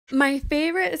My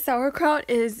favorite sauerkraut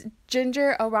is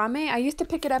ginger wakame. I used to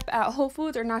pick it up at Whole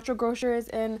Foods or Natural Grocers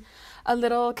in a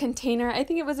little container. I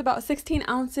think it was about 16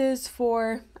 ounces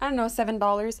for, I don't know,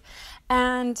 $7.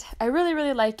 And I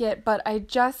really like it, but I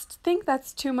just think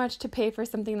that's too much to pay for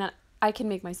something that I can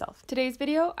make myself. Today's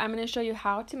video, I'm going to show you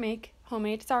how to make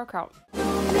homemade sauerkraut.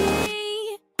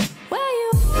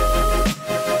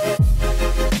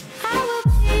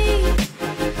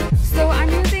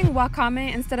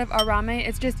 Wakame instead of arame.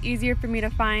 It's just easier for me to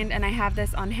find, and I have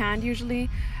this on hand usually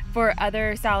for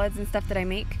other salads and stuff that I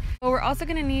make. But we're also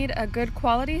going to need a good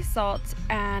quality salt,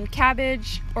 and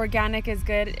cabbage, organic is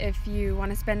good if you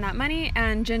want to spend that money,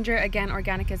 and ginger, again,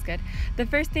 organic is good. The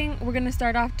first thing we're going to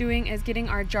start off doing is getting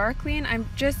our jar clean. I'm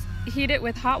just heat it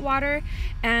with hot water,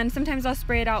 and sometimes I'll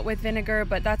spray it out with vinegar,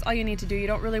 but that's all you need to do. You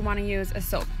don't really want to use a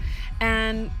soap.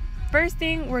 And first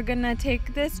thing, we're gonna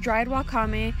take this dried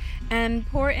wakame and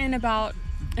pour in about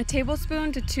a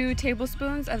tablespoon to 2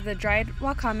 tablespoons of the dried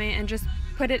wakame and just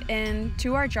put it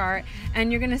into our jar,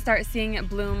 and you're gonna start seeing it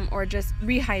bloom or just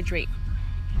rehydrate.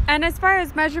 And as far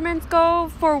as measurements go,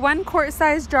 for 1 quart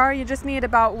size jar, you just need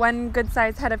about 1 good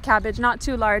size head of cabbage, not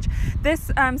too large.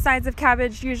 This size of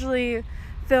cabbage usually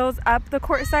fills up the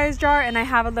quart size jar, and I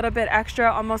have a little bit extra,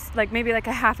 almost like maybe like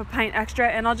a half a pint extra,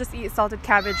 and I'll just eat salted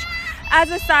cabbage as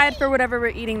a side for whatever we're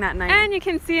eating that night. And you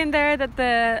can see in there that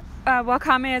the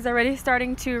wakame is already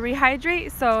starting to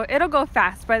rehydrate, so it'll go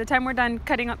fast by the time we're done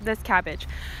cutting up this cabbage.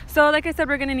 So like I said,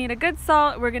 we're gonna need a good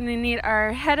salt, we're gonna need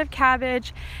our head of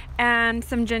cabbage, and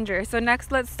some ginger. So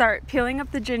next, let's start peeling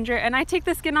up the ginger, and I take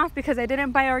the skin off because I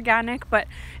didn't buy organic, but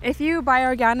if you buy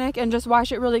organic and just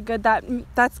wash it really good,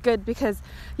 that's good, because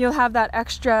you'll have that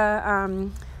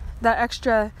extra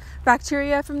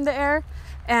bacteria from the air,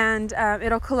 and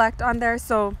it'll collect on there,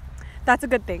 so that's a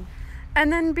good thing. And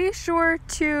then be sure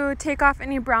to take off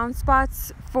any brown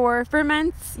spots. For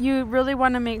ferments, you really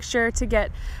want to make sure to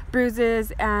get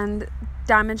bruises and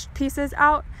damaged pieces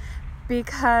out,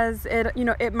 because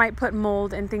it might put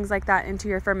mold and things like that into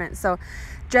your ferment. So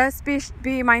just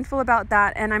be mindful about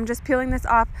that. And I'm just peeling this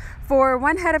off. For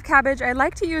 1 head of cabbage, I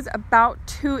like to use about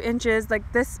 2 inches. Like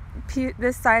this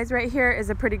size right here is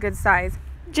a pretty good size.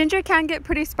 Ginger can get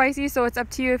pretty spicy, so it's up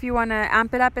to you if you want to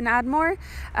amp it up and add more.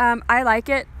 I like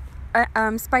it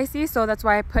spicy, so that's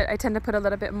why I tend to put a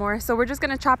little bit more. So we're just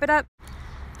going to chop it up,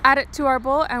 add it to our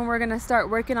bowl, and we're going to start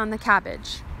working on the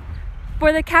cabbage.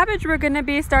 For the cabbage, we're going to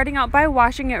be starting out by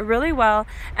washing it really well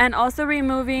and also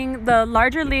removing the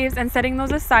larger leaves and setting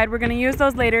those aside. We're going to use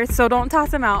those later, so don't toss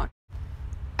them out.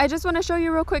 I just want to show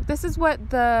you real quick, this is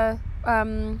what the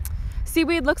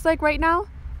seaweed looks like right now,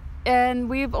 and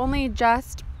we've only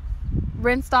just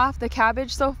rinsed off the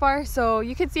cabbage so far, so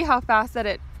you can see how fast that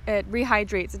it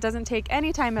rehydrates. It doesn't take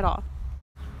any time at all.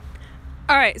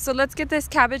 Alright, so let's get this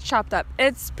cabbage chopped up.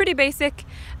 It's pretty basic.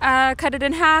 Cut it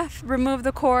in half, remove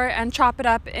the core, and chop it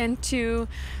up into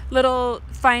little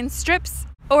fine strips,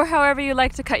 or however you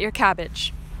like to cut your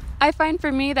cabbage. I find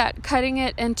for me that cutting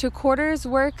it into quarters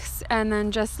works, and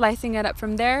then just slicing it up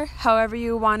from there. However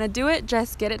you want to do it,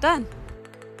 just get it done.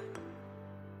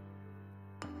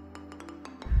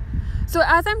 So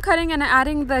as I'm cutting and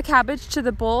adding the cabbage to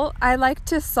the bowl, I like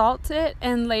to salt it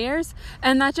in layers,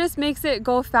 and that just makes it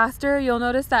go faster. You'll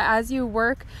notice that as you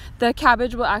work, the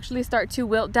cabbage will actually start to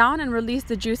wilt down and release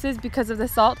the juices because of the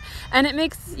salt, and it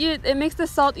makes the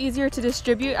salt easier to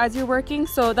distribute as you're working.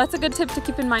 So that's a good tip to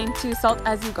keep in mind, to salt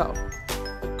as you go.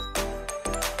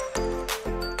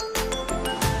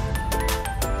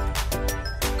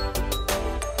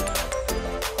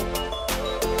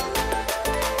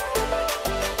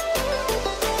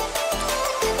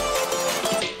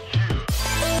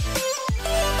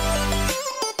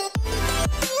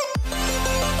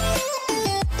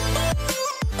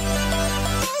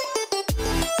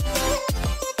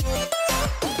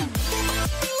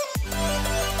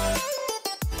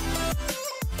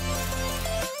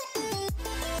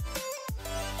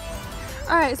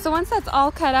 Alright, so once that's all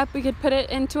cut up, we could put it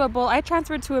into a bowl. I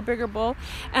transferred to a bigger bowl,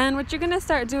 and what you're going to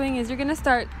start doing is you're going to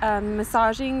start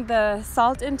massaging the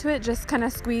salt into it, just kind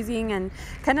of squeezing and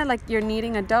kind of like you're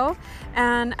kneading a dough.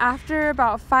 And after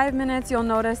about 5 minutes, you'll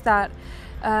notice that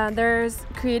there's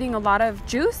creating a lot of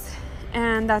juice,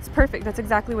 and that's perfect. That's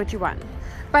exactly what you want.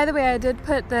 By the way, I did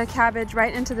put the cabbage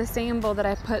right into the same bowl that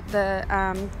I put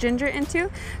the ginger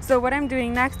into. So what I'm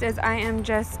doing next is I am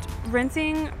just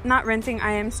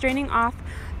I am straining off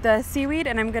the seaweed,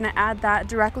 and I'm gonna add that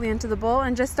directly into the bowl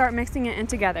and just start mixing it in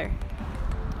together.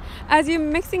 As you're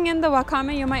mixing in the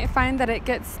wakame, you might find that it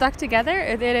gets stuck together.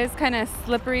 It is kind of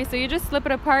slippery, so you just slip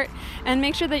it apart and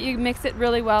make sure that you mix it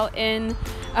really well in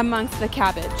amongst the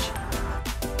cabbage.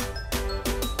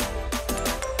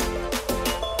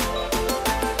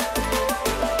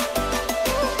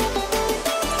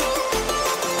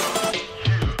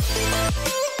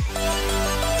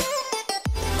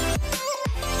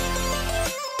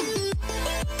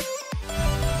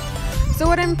 So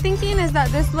what I'm thinking is that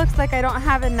this looks like I don't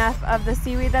have enough of the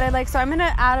seaweed that I like, so I'm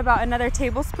gonna add about another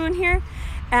tablespoon here,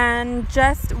 and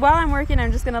just while I'm working,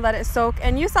 I'm just gonna let it soak.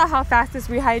 And you saw how fast this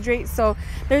rehydrates, so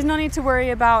there's no need to worry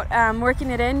about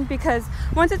working it in, because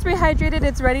once it's rehydrated,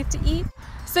 it's ready to eat.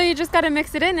 So you just gotta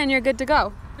mix it in and you're good to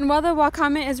go. And while the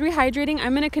wakame is rehydrating,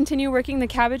 I'm gonna continue working the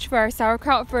cabbage for our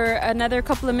sauerkraut for another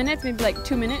couple of minutes, maybe like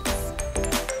 2 minutes.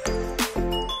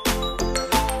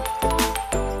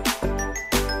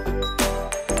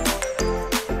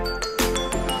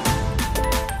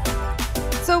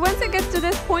 So once it gets to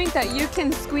this point that you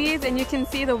can squeeze and you can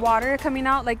see the water coming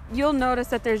out, like you'll notice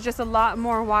that there's just a lot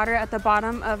more water at the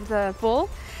bottom of the bowl,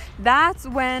 that's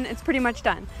when it's pretty much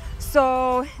done.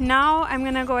 So now I'm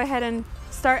gonna go ahead and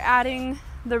start adding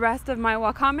the rest of my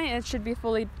wakame. It should be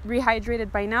fully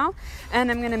rehydrated by now, and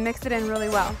I'm gonna mix it in really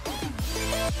well.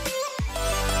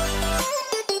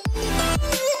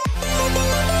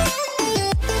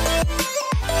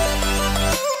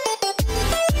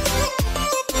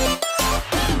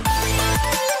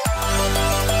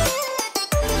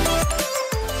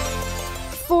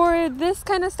 For this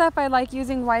kind of stuff, I like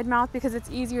using wide mouth because it's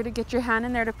easier to get your hand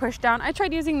in there to push down. I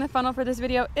tried using the funnel for this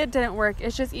video. It didn't work.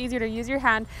 It's just easier to use your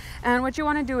hand. And what you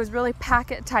want to do is really pack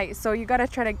it tight. So you got to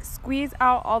try to squeeze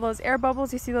out all those air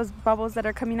bubbles. You see those bubbles that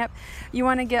are coming up? You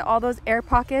want to get all those air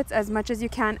pockets as much as you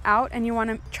can out. And you want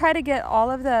to try to get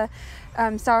all of the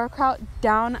sauerkraut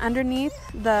down underneath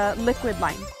the liquid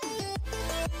line.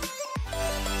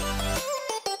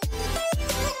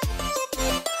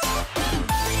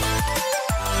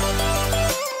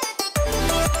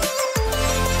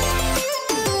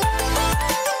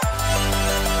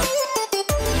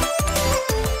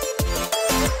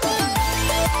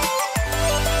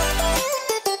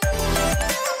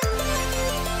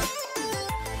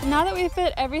 Now that we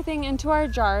fit everything into our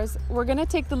jars, we're gonna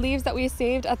take the leaves that we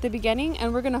saved at the beginning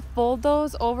and we're gonna fold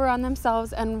those over on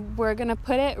themselves, and we're gonna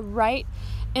put it right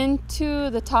into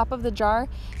the top of the jar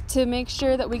to make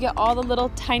sure that we get all the little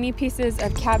tiny pieces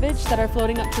of cabbage that are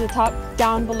floating up to the top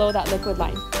down below that liquid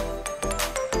line.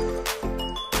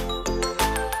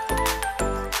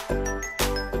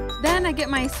 Then I get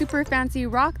my super fancy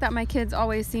rock that my kids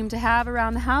always seem to have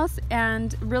around the house,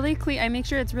 and really clean. I make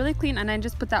sure it's really clean, and I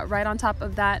just put that right on top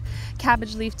of that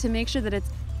cabbage leaf to make sure that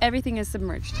everything is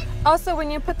submerged. Also, when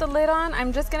you put the lid on,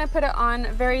 I'm just gonna put it on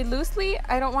very loosely.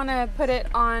 I don't wanna put it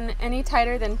on any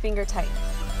tighter than finger tight.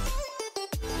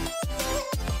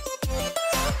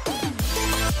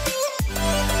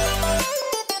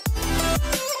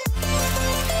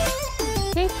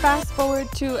 Okay, fast forward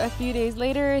to a few days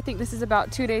later. I think this is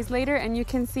about 2 days later, and you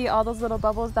can see all those little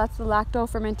bubbles. That's the lacto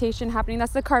fermentation happening.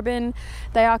 That's the carbon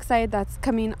dioxide that's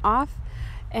coming off,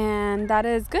 and that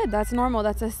is good. That's normal.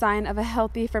 That's a sign of a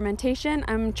healthy fermentation.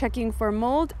 I'm checking for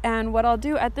mold, and what I'll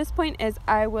do at this point is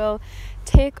I will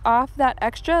take off that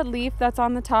extra leaf that's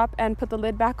on the top and put the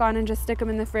lid back on and just stick them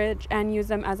in the fridge and use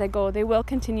them as I go. They will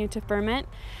continue to ferment.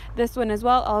 This one as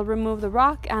well, I'll remove the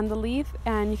rock and the leaf,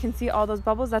 and you can see all those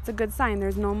bubbles. That's a good sign.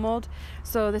 There's no mold.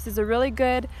 So this is a really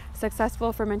good,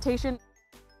 successful fermentation.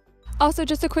 Also,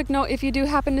 just a quick note, if you do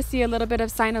happen to see a little bit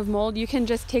of sign of mold, you can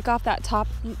just take off that top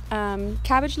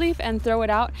cabbage leaf and throw it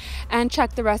out and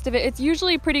check the rest of it. It's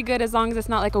usually pretty good as long as it's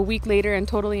not like a week later and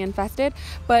totally infested,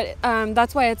 but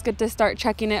that's why it's good to start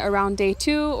checking it around day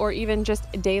 2 or even just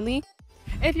daily.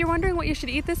 If you're wondering what you should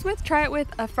eat this with, try it with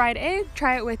a fried egg,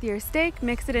 try it with your steak,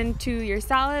 mix it into your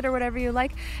salad or whatever you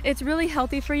like. It's really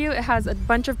healthy for you. It has a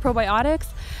bunch of probiotics.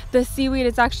 The seaweed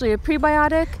is actually a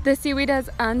prebiotic. The seaweed has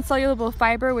insoluble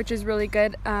fiber, which is really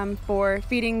good for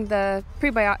feeding the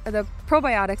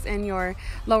probiotics in your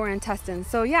lower intestines.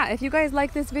 So yeah, if you guys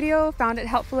like this video, found it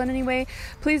helpful in any way,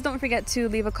 please don't forget to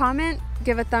leave a comment,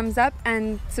 give a thumbs up,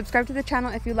 and subscribe to the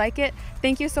channel if you like it.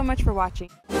 Thank you so much for watching.